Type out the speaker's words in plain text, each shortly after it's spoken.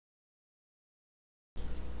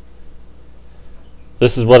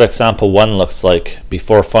This is what example 1 looks like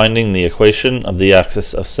before finding the equation of the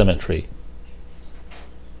axis of symmetry.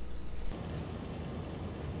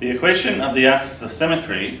 The equation of the axis of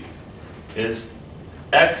symmetry is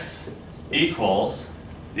x equals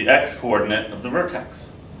the x-coordinate of the vertex.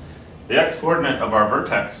 The x-coordinate of our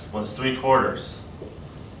vertex was 3/4.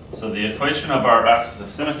 So the equation of our axis of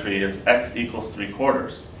symmetry is x equals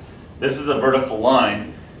 3/4. This is a vertical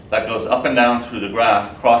line that goes up and down through the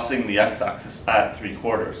graph, crossing the x-axis at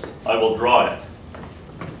 3/4. I will draw it.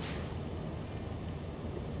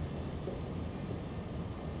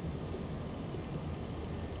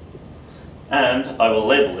 And I will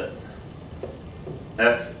label it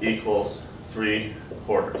x equals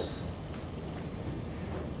 3/4.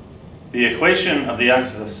 The equation of the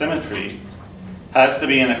axis of symmetry has to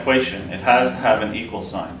be an equation. It has to have an equal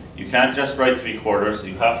sign. You can't just write 3/4,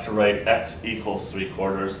 you have to write x equals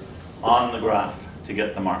 3/4 on the graph to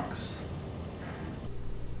get the marks.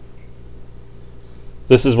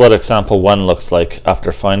 This is what example 1 looks like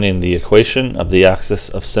after finding the equation of the axis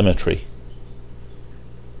of symmetry.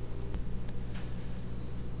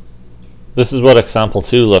 This is what example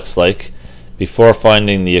 2 looks like before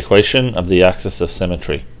finding the equation of the axis of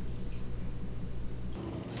symmetry.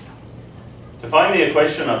 To find the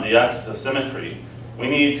equation of the axis of symmetry, we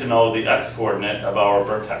need to know the x-coordinate of our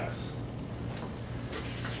vertex.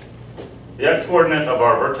 The x-coordinate of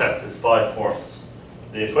our vertex is 5/4.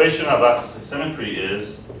 The equation of axis of symmetry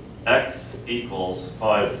is x equals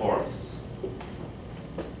 5/4.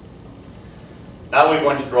 Now we're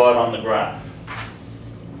going to draw it on the graph.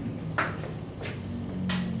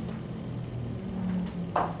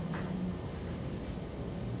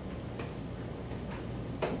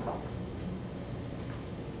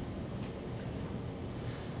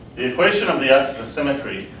 The equation of the axis of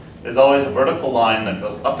symmetry is always a vertical line that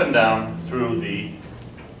goes up and down through the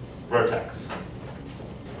vertex.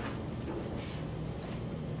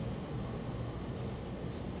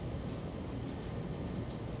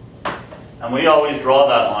 And we always draw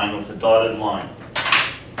that line with a dotted line.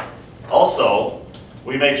 Also,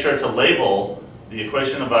 we make sure to label the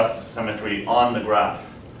equation of axis of symmetry on the graph.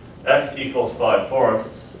 X equals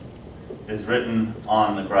 5/4 is written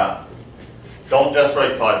on the graph. Don't just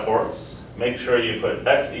write 5/4. Make sure you put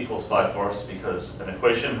x equals 5/4 because an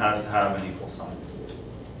equation has to have an equal sign.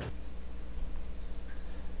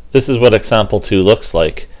 This is what example 2 looks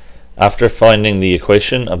like after finding the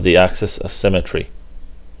equation of the axis of symmetry.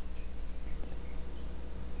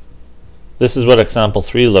 This is what example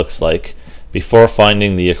 3 looks like before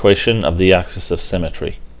finding the equation of the axis of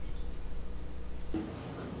symmetry.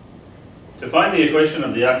 To find the equation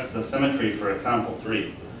of the axis of symmetry for example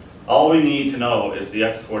 3, all we need to know is the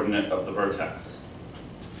x-coordinate of the vertex.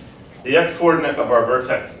 The x-coordinate of our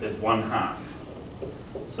vertex is 1/2.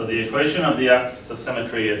 So the equation of the axis of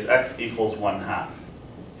symmetry is x equals 1/2.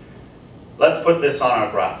 Let's put this on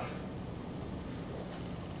our graph.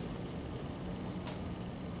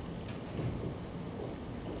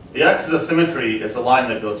 The axis of symmetry is a line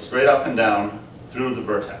that goes straight up and down through the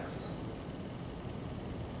vertex.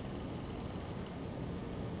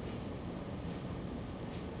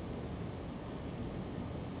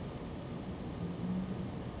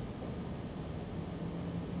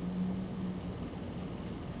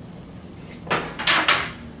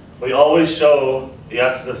 We always show the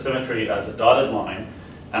axis of symmetry as a dotted line,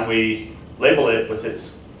 and we label it with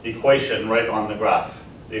its equation right on the graph.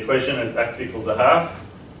 The equation is x equals 1/2,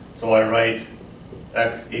 so I write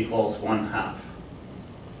x equals 1/2.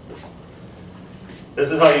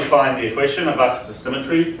 This is how you find the equation of axis of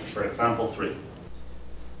symmetry for example 3.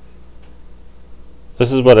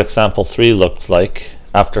 This is what example 3 looks like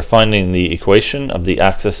after finding the equation of the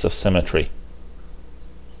axis of symmetry.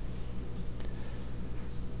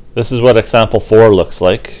 This is what example 4 looks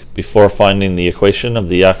like before finding the equation of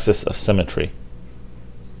the axis of symmetry.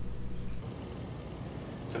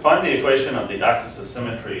 To find the equation of the axis of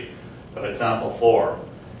symmetry of example 4,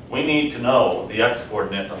 we need to know the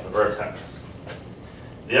x-coordinate of the vertex.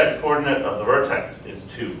 The x-coordinate of the vertex is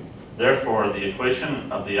 2. Therefore, the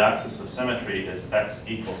equation of the axis of symmetry is x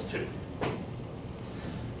equals 2.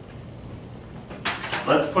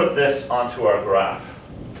 Let's put this onto our graph.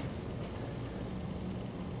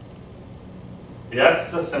 The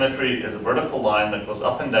axis of symmetry is a vertical line that goes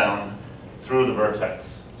up and down through the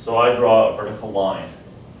vertex. So I draw a vertical line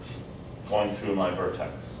going through my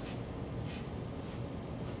vertex.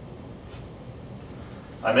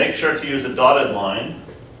 I make sure to use a dotted line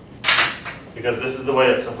because this is the way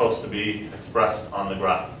it's supposed to be expressed on the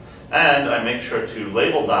graph. And I make sure to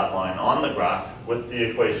label that line on the graph with the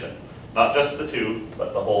equation. Not just the 2,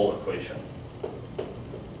 but the whole equation.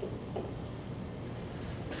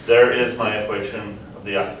 There is my equation of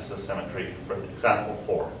the axis of symmetry for example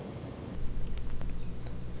 4.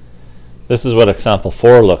 This is what example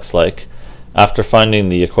 4 looks like after finding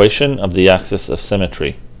the equation of the axis of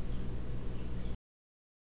symmetry.